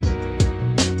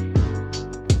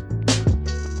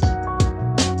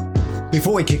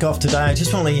Before we kick off today, I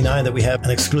just want to let you know that we have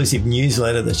an exclusive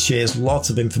newsletter that shares lots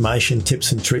of information,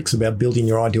 tips and tricks about building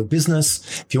your ideal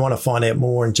business. If you want to find out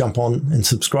more and jump on and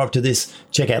subscribe to this,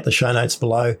 check out the show notes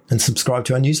below and subscribe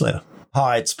to our newsletter.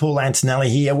 Hi, it's Paul Antonelli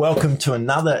here. Welcome to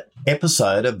another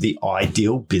episode of the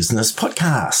Ideal Business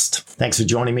Podcast. Thanks for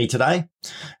joining me today.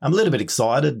 I'm a little bit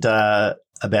excited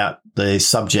about the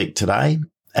subject today.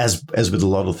 As with a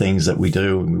lot of things that we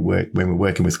do when we're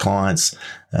working with clients,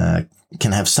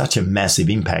 can have such a massive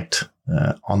impact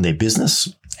on their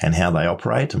business and how they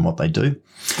operate and what they do.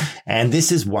 And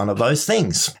this is one of those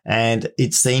things. And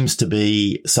it seems to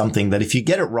be something that if you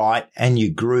get it right and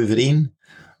you groove it in,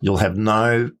 you'll have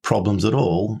no problems at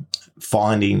all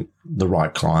finding the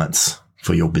right clients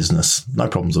for your business. No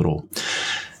problems at all.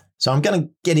 So I'm going to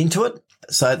get into it.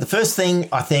 So the first thing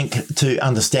I think to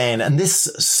understand, and this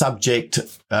subject,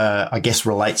 I guess,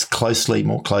 relates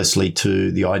more closely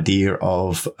to the idea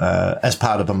of as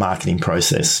part of a marketing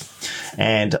process.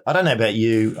 And I don't know about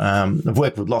you, I've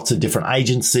worked with lots of different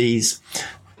agencies,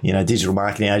 digital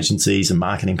marketing agencies and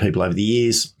marketing people over the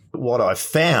years. What I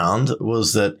found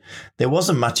was that there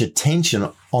wasn't much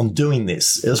attention on doing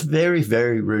this. It was very,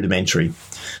 very rudimentary.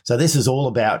 So this is all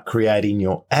about creating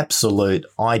your absolute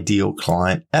ideal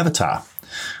client avatar.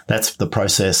 That's the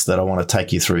process that I want to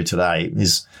take you through today,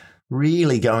 is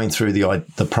really going through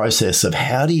the process of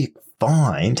how do you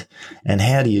find and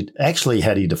how do you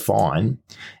define,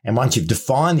 and once you've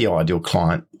defined the ideal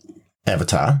client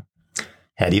avatar,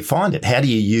 how do you find it? How do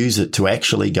you use it to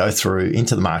actually go through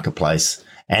into the marketplace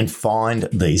and find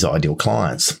these ideal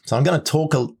clients? So I'm going to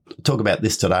talk about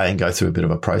this today and go through a bit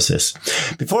of a process.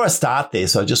 Before I start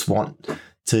this, I just want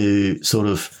to sort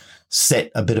of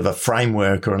set a bit of a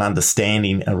framework or an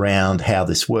understanding around how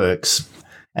this works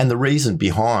and the reason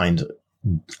behind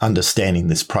understanding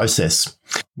this process.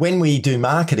 When we do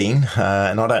marketing,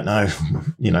 and I don't know,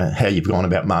 how you've gone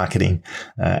about marketing,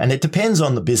 and it depends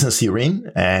on the business you're in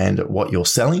and what you're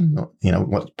selling,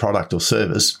 what product or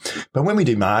service. But when we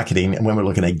do marketing and when we're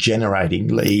looking at generating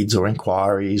leads or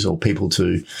inquiries or people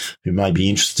who may be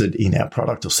interested in our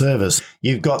product or service,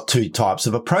 you've got two types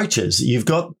of approaches. You've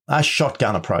got a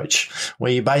shotgun approach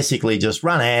where you basically just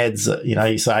run ads.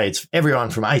 You say it's everyone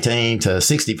from 18 to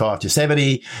 65 to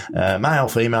 70, male,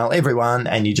 female, everyone,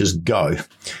 and you just go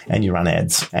and you run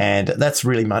ads. And that's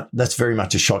very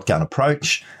much a shotgun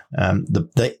approach.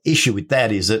 The issue with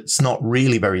that is it's not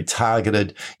really very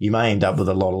targeted. You may end up with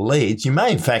a lot of leads. You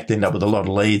may, in fact, end up with a lot of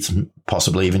leads,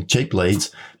 possibly even cheap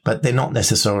leads, but they're not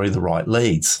necessarily the right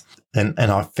leads. And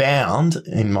I found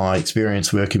in my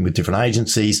experience working with different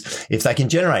agencies, if they can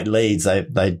generate leads,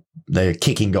 they're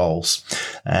kicking goals.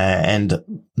 And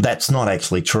that's not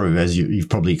actually true, as you've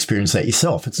probably experienced that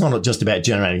yourself. It's not just about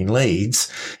generating leads.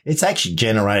 It's actually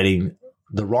generating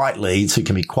the right leads who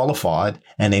can be qualified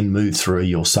and then move through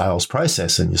your sales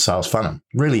process and your sales funnel.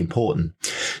 Really important.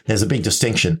 There's a big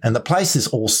distinction. And the place it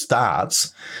all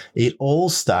starts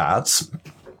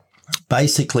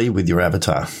basically with your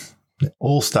avatar. It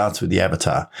all starts with the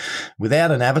avatar.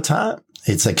 Without an avatar,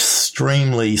 it's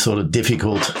extremely sort of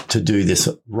difficult to do this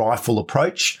rifle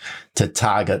approach to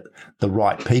target the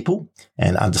right people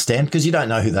and understand, because you don't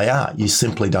know who they are. You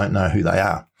simply don't know who they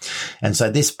are. And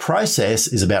so this process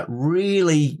is about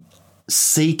really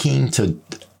seeking to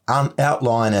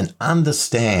outline and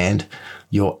understand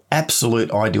your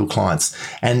absolute ideal clients.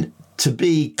 And to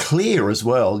be clear as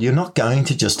well, you're not going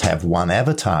to just have one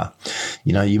avatar.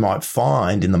 You might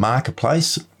find in the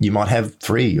marketplace, you might have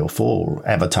 3 or 4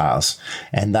 avatars,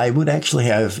 and they would actually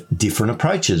have different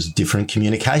approaches, different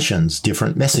communications,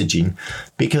 different messaging,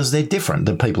 because they're different.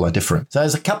 The people are different. So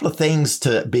there's a couple of things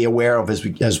to be aware of as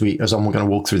I'm going to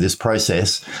walk through this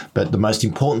process. But the most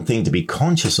important thing to be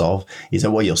conscious of is that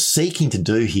what you're seeking to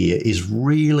do here is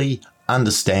really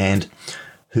understand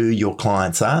who your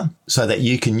clients are, so that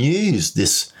you can use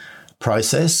this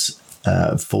process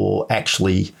for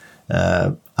actually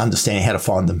understanding how to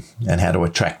find them and how to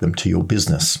attract them to your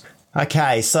business.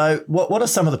 Okay, so what are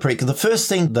some of the first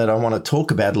thing that I want to talk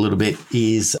about a little bit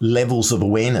is levels of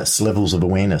awareness.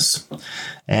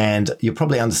 And you'll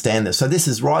probably understand this. So this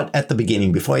is right at the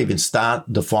beginning, before you even start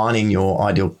defining your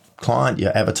ideal client,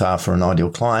 your avatar for an ideal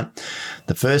client.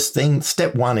 The first thing,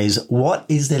 step 1, is what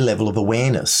is their level of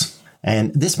awareness?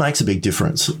 And this makes a big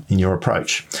difference in your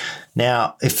approach.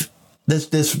 Now, if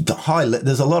there's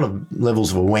a lot of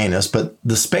levels of awareness, but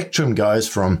the spectrum goes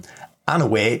from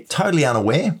unaware, totally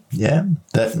unaware,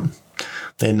 that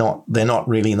they're not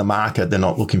really in the market, they're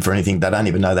not looking for anything, they don't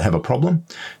even know they have a problem,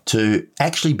 to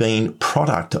actually being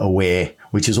product aware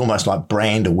which is almost like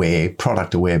brand aware,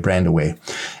 product aware, brand aware.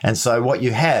 And so what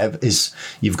you have is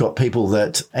you've got people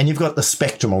that, and you've got the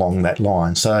spectrum along that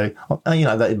line. So,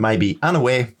 they may be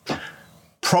unaware,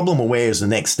 problem aware is the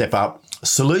next step up,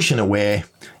 solution aware,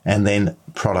 and then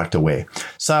product aware.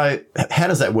 So how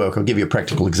does that work? I'll give you a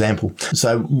practical example.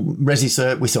 So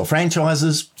ResiCert, we sell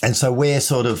franchises, and so we're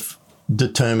sort of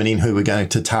determining who we're going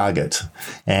to target.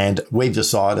 And we've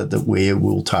decided that we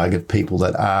will target people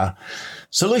that are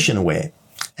solution aware.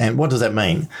 And what does that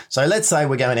mean? So let's say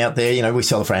we're going out there, we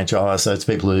sell a franchise. So it's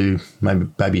people who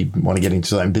maybe want to get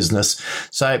into their own business.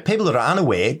 So people that are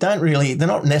unaware they're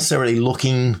not necessarily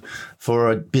looking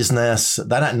for a business.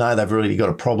 They don't know they've really got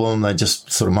a problem. They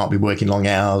just sort of might be working long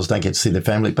hours, don't get to see their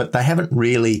family, but they haven't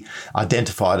really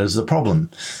identified it as a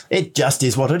problem. It just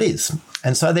is what it is.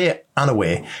 And so they're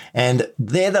unaware, and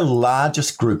they're the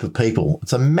largest group of people.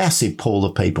 It's a massive pool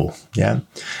of people. Yeah.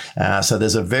 So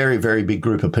there's a very, very big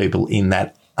group of people in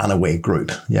that unaware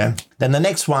group. Yeah. Then the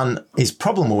next one is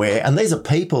problem aware. And these are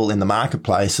people in the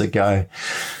marketplace that go,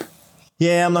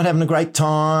 yeah, I'm not having a great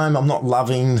time. I'm not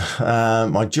loving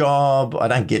my job. I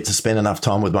don't get to spend enough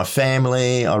time with my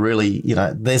family. I really,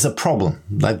 there's a problem.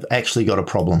 They've actually got a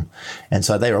problem. And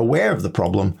so they're aware of the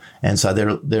problem. And so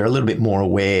they're a little bit more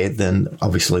aware than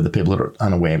obviously the people that are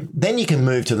unaware. Then you can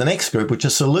move to the next group, which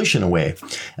is solution aware.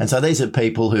 And so these are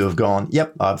people who have gone,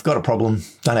 yep, I've got a problem,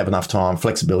 don't have enough time,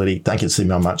 flexibility, don't get to see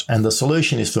me much. And the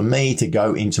solution is for me to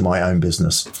go into my own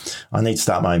business. I need to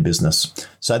start my own business.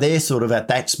 So they're sort of at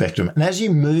that spectrum. And as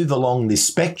you move along this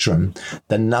spectrum,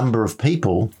 the number of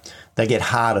people, they get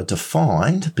harder to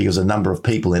find because the number of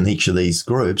people in each of these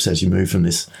groups, as you move from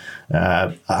this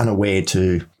unaware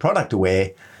to product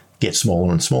aware, get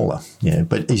smaller and smaller. Yeah,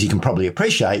 but as you can probably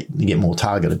appreciate, you get more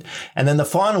targeted. And then the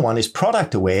final one is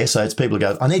product aware. So it's people who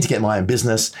go, I need to get my own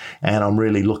business and I'm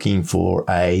really looking for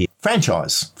a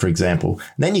franchise, for example.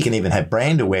 And then you can even have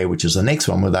brand aware, which is the next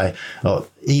one, where they are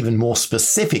even more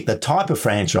specific, the type of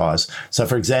franchise. So,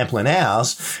 for example, in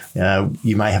ours,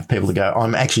 you may have people that go,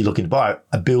 I'm actually looking to buy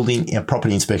a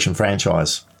property inspection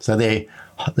franchise. So they're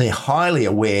highly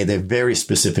aware, they're very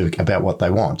specific about what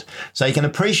they want. So you can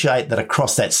appreciate that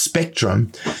across that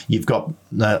spectrum, you've got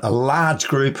a large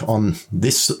group on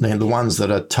this, the ones that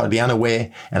are totally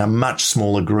unaware, and a much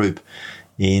smaller group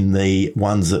in the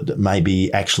ones that may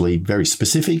be actually very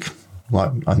specific,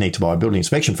 like I need to buy a building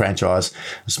inspection franchise,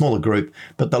 a smaller group,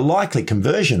 but the likely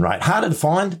conversion rate, harder to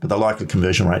find, but the likely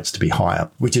conversion rates to be higher,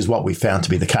 which is what we found to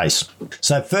be the case.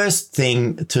 So first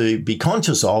thing to be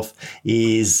conscious of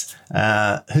is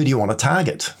who do you want to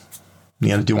target?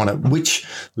 Which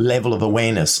level of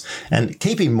awareness? And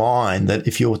keep in mind that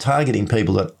if you're targeting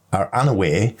people that are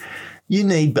unaware, you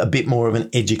need a bit more of an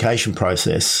education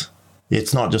process.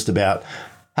 It's not just about,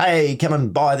 hey, come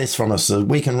and buy this from us. So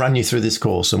we can run you through this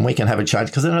course and we can have a change,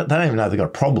 because they don't even know they've got a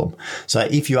problem. So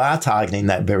if you are targeting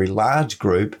that very large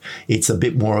group, it's a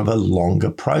bit more of a longer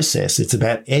process. It's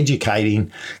about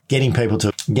educating, getting people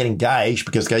to get engaged,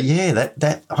 because go, yeah,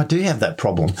 that I do have that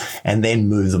problem, and then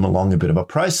move them along a bit of a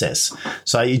process.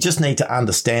 So you just need to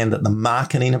understand that the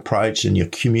marketing approach and your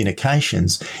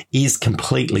communications is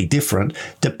completely different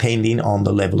depending on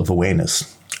the level of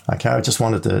awareness. Okay, I just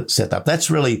wanted to set that up. That's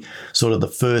really sort of the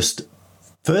first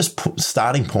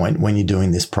starting point when you're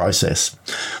doing this process,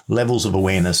 levels of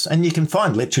awareness. And you can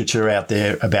find literature out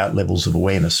there about levels of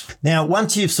awareness. Now,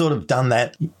 once you've sort of done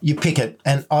that, you pick it.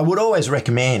 And I would always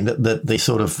recommend that the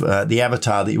sort of the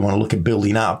avatar that you want to look at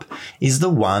building up is the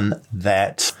one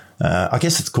that I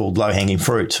guess it's called low-hanging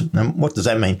fruit. And what does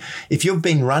that mean? If you've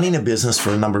been running a business for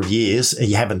a number of years and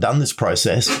you haven't done this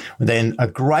process, then a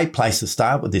great place to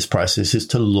start with this process is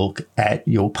to look at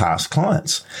your past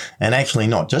clients. And actually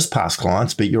not just past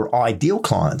clients, but your ideal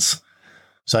clients.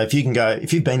 So if you can go,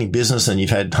 if you've been in business and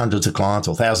you've had hundreds of clients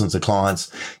or thousands of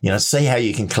clients, see how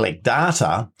you can collect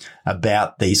data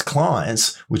about these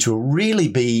clients, which will really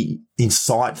be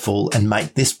insightful and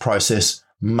make this process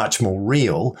much more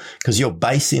real, because you're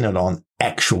basing it on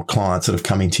actual clients that have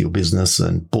come into your business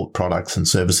and bought products and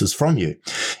services from you.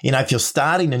 If you're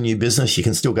starting a new business, you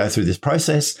can still go through this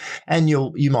process, and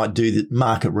you might do the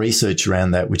market research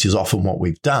around that, which is often what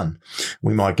we've done.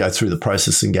 We might go through the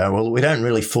process and go, well, we don't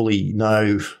really fully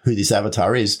know who this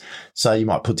avatar is. So you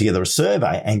might put together a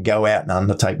survey and go out and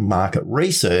undertake market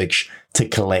research to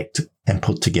collect and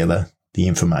put together the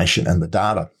information and the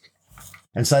data.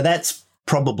 And so that's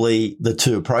probably the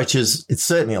two approaches. It's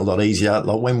certainly a lot easier.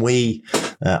 Like when we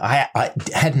I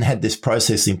hadn't had this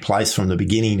process in place from the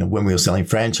beginning of when we were selling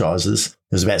franchises.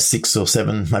 It was about 6 or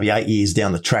 7, maybe 8 years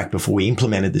down the track before we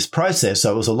implemented this process.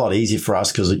 So it was a lot easier for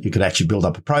us because you could actually build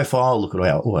up a profile, look at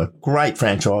all our great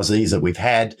franchisees that we've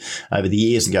had over the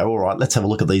years and go, all right, let's have a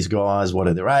look at these guys. What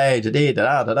are their age?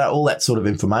 All that sort of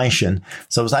information.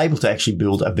 So I was able to actually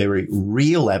build a very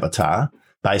real avatar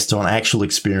based on actual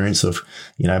experience of,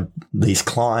 these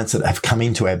clients that have come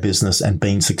into our business and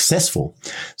been successful.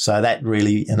 So that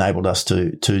really enabled us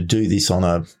to do this on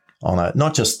a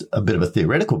not just a bit of a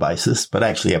theoretical basis, but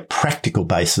actually a practical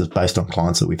basis based on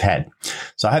clients that we've had.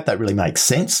 So I hope that really makes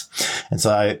sense.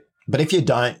 But if you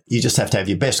don't, you just have to have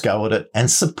your best go at it and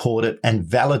support it and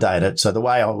validate it. So the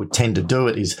way I would tend to do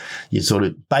it is you sort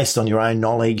of based on your own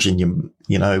knowledge and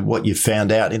what you've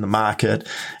found out in the market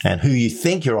and who you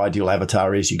think your ideal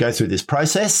avatar is. You go through this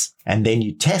process and then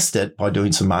you test it by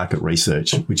doing some market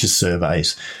research, which is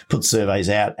surveys. Put surveys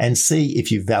out and see if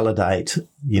you validate,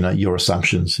 your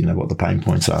assumptions, what the pain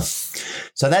points are.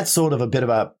 So that's sort of a bit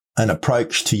of an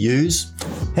approach to use.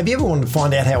 Have you ever wanted to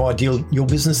find out how ideal your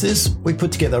business is? We put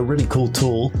together a really cool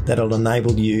tool that'll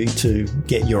enable you to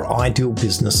get your ideal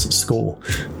business score.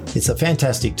 It's a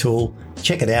fantastic tool.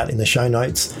 Check it out in the show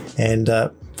notes and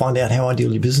find out how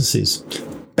ideal your business is.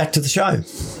 Back to the show.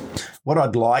 What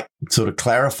I'd like to sort of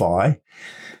clarify,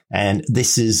 and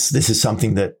this is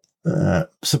something that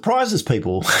surprises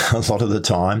people a lot of the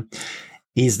time,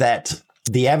 is that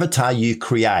the avatar you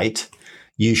create,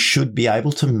 you should be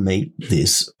able to meet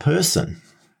this person.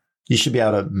 You should be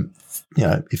able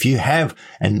to, if you have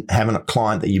having a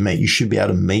client that you meet, you should be able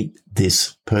to meet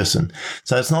this person.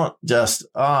 So it's not just,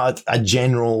 a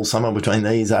general, someone between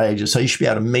these ages. So you should be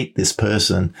able to meet this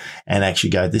person and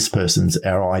actually go, this person's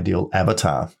our ideal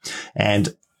avatar.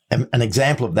 And an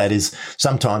example of that is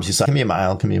sometimes you say, can be a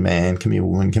male, can be a man, can be a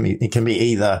woman, it can be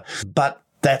either, but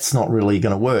that's not really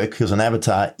going to work because an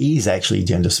avatar is actually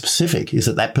gender specific. Is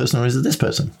it that person or is it this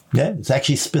person? Yeah, it's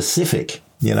actually specific,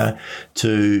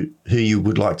 to who you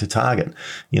would like to target.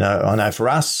 I know for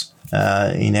us,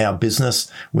 in our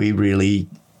business, we really,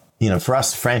 for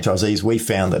us franchisees, we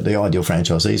found that the ideal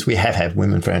franchisees, we have had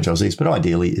women franchisees, but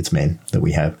ideally it's men that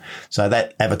we have. So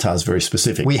that avatar is very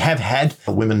specific. We have had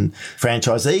women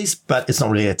franchisees, but it's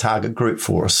not really a target group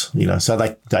for us, so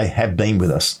they have been with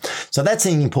us. So that's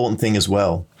an important thing as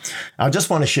well. I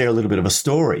just want to share a little bit of a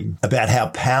story about how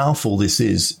powerful this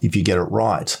is if you get it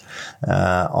right.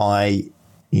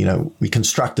 We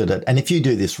constructed it. And if you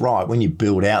do this right, when you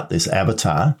build out this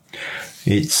avatar,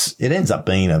 it ends up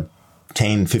being a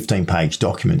 10, 15-page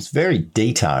document. It's very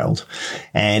detailed.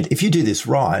 And if you do this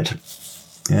right,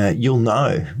 you'll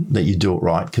know that you do it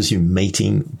right because you're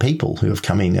meeting people who have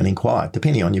come in and inquired,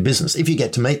 depending on your business, if you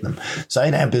get to meet them. So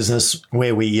in our business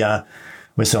where we're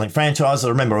selling franchises, I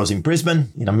remember I was in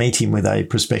Brisbane in a meeting with a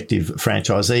prospective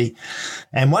franchisee.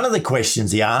 And one of the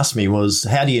questions he asked me was,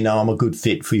 how do you know I'm a good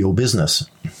fit for your business?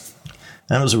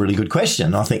 And it was a really good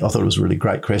question. I thought it was a really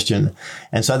great question.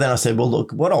 And so then I said, well,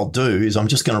 look, what I'll do is I'm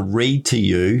just going to read to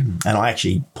you. And I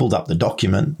actually pulled up the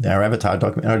document, our avatar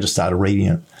document, and I just started reading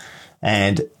it.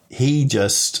 And he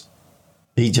just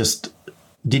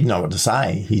didn't know what to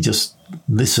say. He just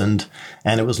listened.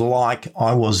 And it was like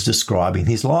I was describing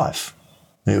his life.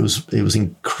 It was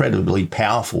incredibly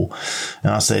powerful.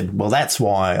 And I said, well, that's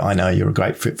why I know you're a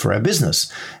great fit for our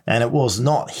business. And it was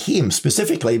not him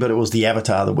specifically, but it was the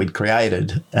avatar that we'd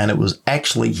created. And it was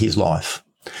actually his life.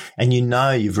 And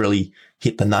you've really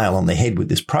hit the nail on the head with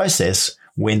this process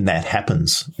when that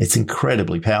happens. It's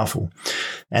incredibly powerful.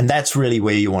 And that's really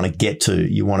where you want to get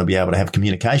to. You want to be able to have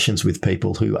communications with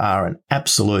people who are an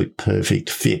absolute perfect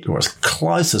fit or as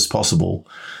close as possible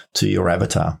to your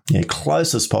avatar,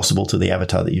 close as possible to the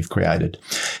avatar that you've created.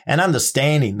 And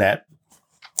understanding that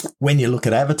when you look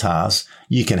at avatars,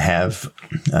 you can have,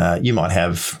 you might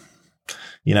have,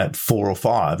 4 or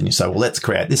 5, and you say, well, let's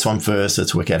create this one first.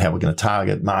 Let's work out how we're going to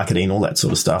target, marketing, all that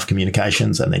sort of stuff,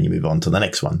 communications, and then you move on to the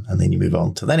next one, and then you move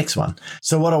on to the next one.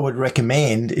 So what I would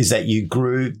recommend is that you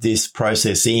group this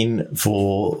process in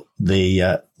for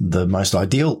the most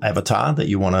ideal avatar that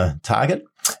you want to target.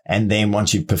 And then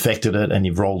once you've perfected it and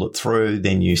you've rolled it through,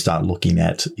 then you start looking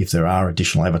at if there are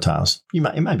additional avatars.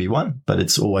 It may be one, but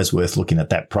it's always worth looking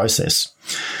at that process.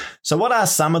 So what are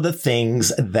some of the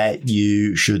things that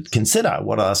you should consider?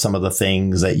 What are some of the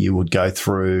things that you would go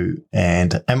through?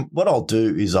 And what I'll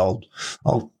do is I'll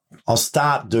I'll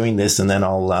start doing this, and then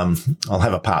I'll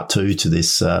have a part 2 to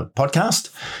this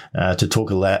podcast to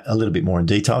talk a little bit more in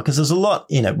detail, because there's a lot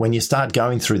in it. When you start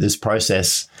going through this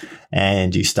process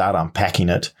and you start unpacking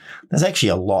it, there's actually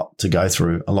a lot to go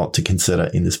through, a lot to consider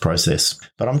in this process.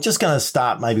 But I'm just going to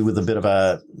start maybe with a bit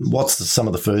of some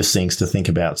of the first things to think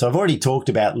about. So I've already talked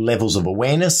about levels of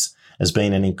awareness as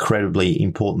being an incredibly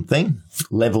important thing.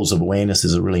 Levels of awareness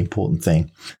is a really important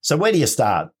thing. So where do you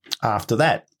start after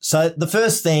that? So the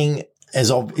first thing is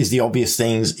the obvious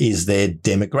things is their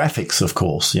demographics, of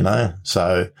course,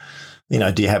 So,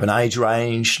 do you have an age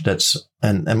range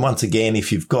and once again,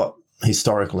 if you've got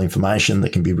historical information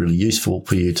that can be really useful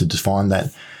for you to define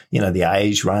that, the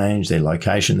age range, their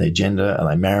location, their gender, are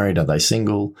they married, are they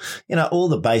single, all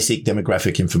the basic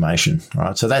demographic information,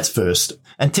 right? So that's first.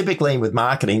 And typically with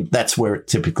marketing, that's where it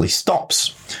typically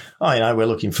stops. We're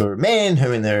looking for men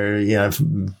who in their,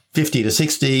 50 to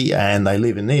 60 and they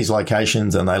live in these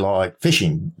locations and they like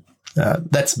fishing.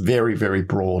 That's very, very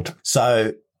broad.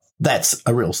 So that's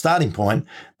a real starting point.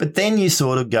 But then you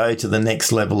sort of go to the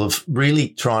next level of really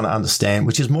trying to understand,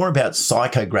 which is more about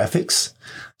psychographics,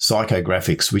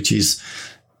 which is,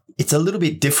 it's a little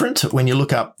bit different when you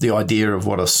look up the idea of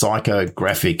what a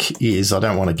psychographic is. I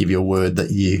don't want to give you a word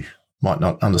that you might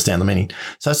not understand the meaning.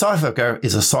 So psychographic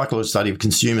is a psychological study of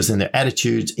consumers and their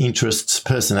attitudes, interests,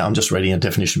 personality. I'm just reading a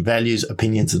definition: values,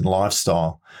 opinions, and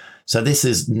lifestyle. So this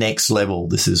is next level.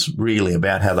 This is really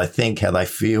about how they think, how they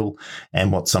feel,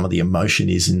 and what some of the emotion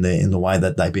is in the way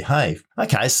that they behave.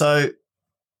 Okay, so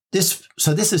this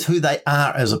is who they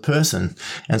are as a person.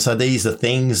 And so these are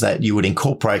things that you would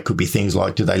incorporate. Could be things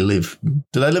like, do they live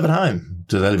at home?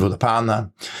 Do they live with a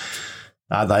partner?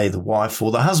 Are they the wife or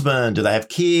the husband? Do they have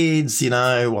kids?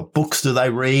 What books do they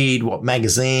read? What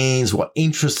magazines? What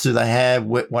interests do they have?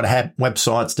 What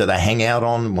websites do they hang out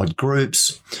on? What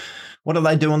groups? What do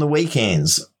they do on the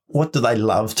weekends? What do they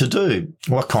love to do?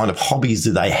 What kind of hobbies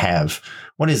do they have?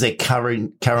 What is their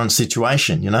current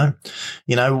situation?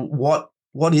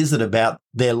 What is it about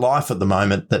their life at the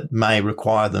moment that may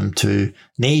require them to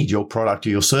need your product or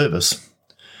your service?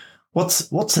 What's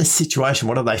their situation?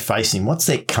 What are they facing? What's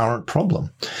their current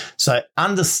problem? So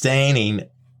understanding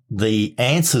the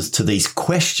answers to these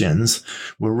questions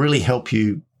will really help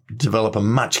you develop a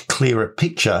much clearer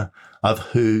picture of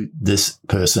who this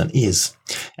person is.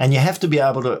 And you have to be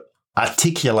able to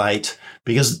articulate,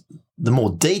 because the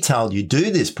more detailed you do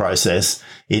this process,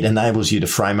 it enables you to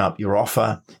frame up your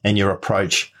offer and your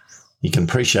approach. You can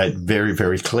appreciate very,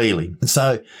 very clearly. And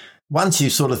so once you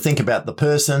sort of think about the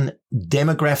person,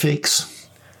 demographics,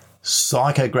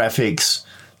 psychographics,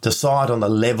 decide on the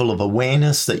level of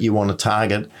awareness that you want to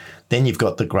target, then you've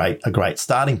got a great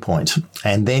starting point.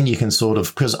 And then you can sort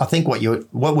of, because I think what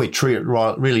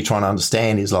we're really trying to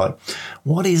understand is like,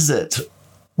 what is it?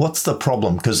 What's the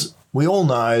problem? Because we all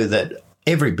know that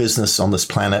every business on this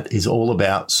planet is all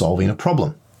about solving a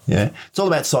problem. Yeah, it's all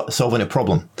about solving a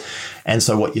problem. And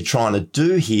so what you're trying to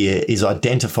do here is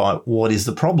identify what is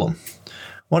the problem.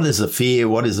 What is the fear?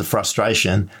 What is the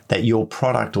frustration that your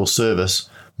product or service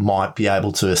might be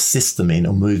able to assist them in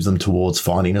or move them towards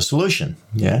finding a solution?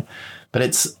 Yeah. But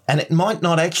it might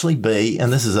not actually be,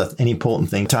 and this is an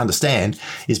important thing to understand,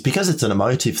 is because it's an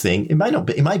emotive thing, it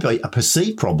may be a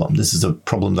perceived problem. This is a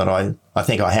problem that I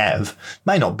think I have,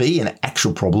 may not be an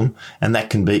actual problem. And that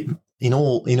can be in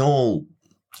all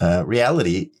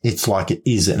reality, it's like it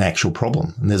is an actual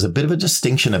problem. And there's a bit of a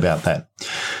distinction about that.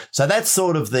 So that's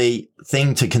sort of the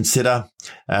thing to consider.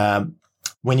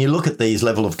 When you look at these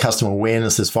level of customer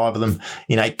awareness, there's 5 of them.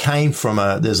 It came from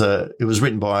it was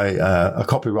written by a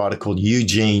copywriter called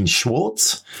Eugene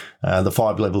Schwartz, the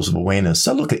 5 levels of awareness.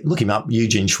 So look him up,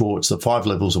 Eugene Schwartz, the 5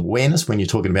 levels of awareness, when you're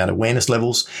talking about awareness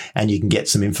levels, and you can get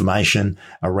some information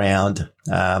around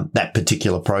that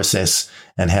particular process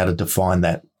and how to define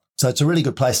that. So it's a really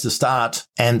good place to start.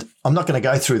 And I'm not going to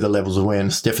go through the levels of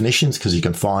awareness definitions, because you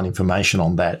can find information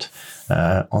on that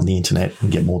on the internet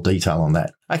and get more detail on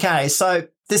that. Okay, so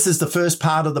this is the first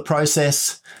part of the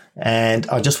process. And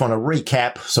I just want to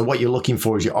recap. So what you're looking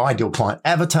for is your ideal client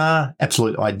avatar,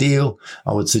 absolute ideal.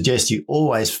 I would suggest you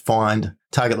always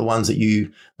target the ones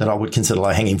that I would consider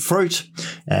low-hanging fruit.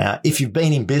 If you've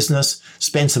been in business,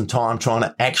 spend some time trying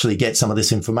to actually get some of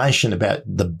this information about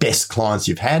the best clients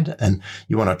you've had, and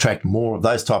you want to attract more of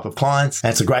those type of clients.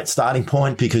 That's a great starting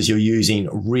point, because you're using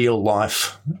real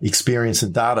life experience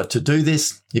and data to do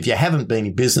this. If you haven't been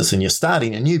in business and you're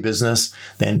starting a new business,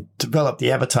 then develop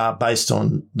the avatar based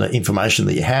on the information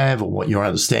that you have or what your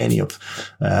understanding of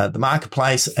the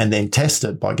marketplace, and then test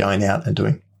it by going out and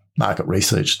doing market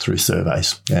research through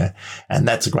surveys. Yeah. And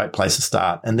that's a great place to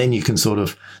start. And then you can sort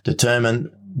of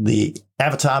determine the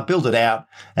avatar, build it out,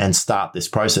 and start this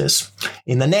process.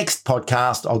 In the next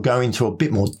podcast, I'll go into a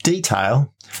bit more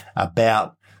detail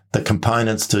about the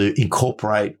components to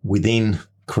incorporate within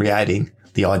creating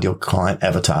the ideal client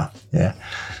avatar.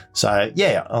 So,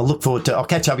 I'll look forward to, I'll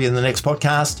catch up with you in the next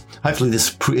podcast. Hopefully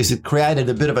this has created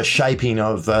a bit of a shaping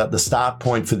of the start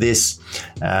point for this.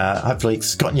 Hopefully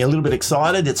it's gotten you a little bit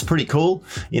excited. It's pretty cool.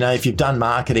 If you've done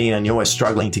marketing and you're always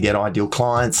struggling to get ideal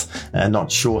clients and not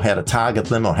sure how to target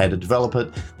them or how to develop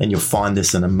it, then you'll find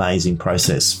this an amazing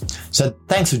process. So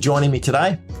thanks for joining me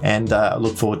today, and I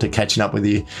look forward to catching up with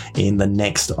you in the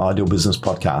next Ideal Business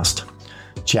podcast.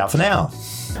 Ciao for now.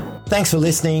 Thanks for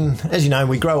listening. As you know,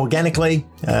 we grow organically.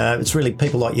 It's really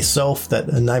people like yourself that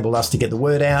enable us to get the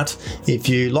word out. If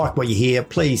you like what you hear,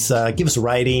 please give us a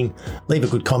rating, leave a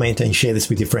good comment, and share this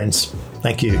with your friends.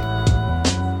 Thank you.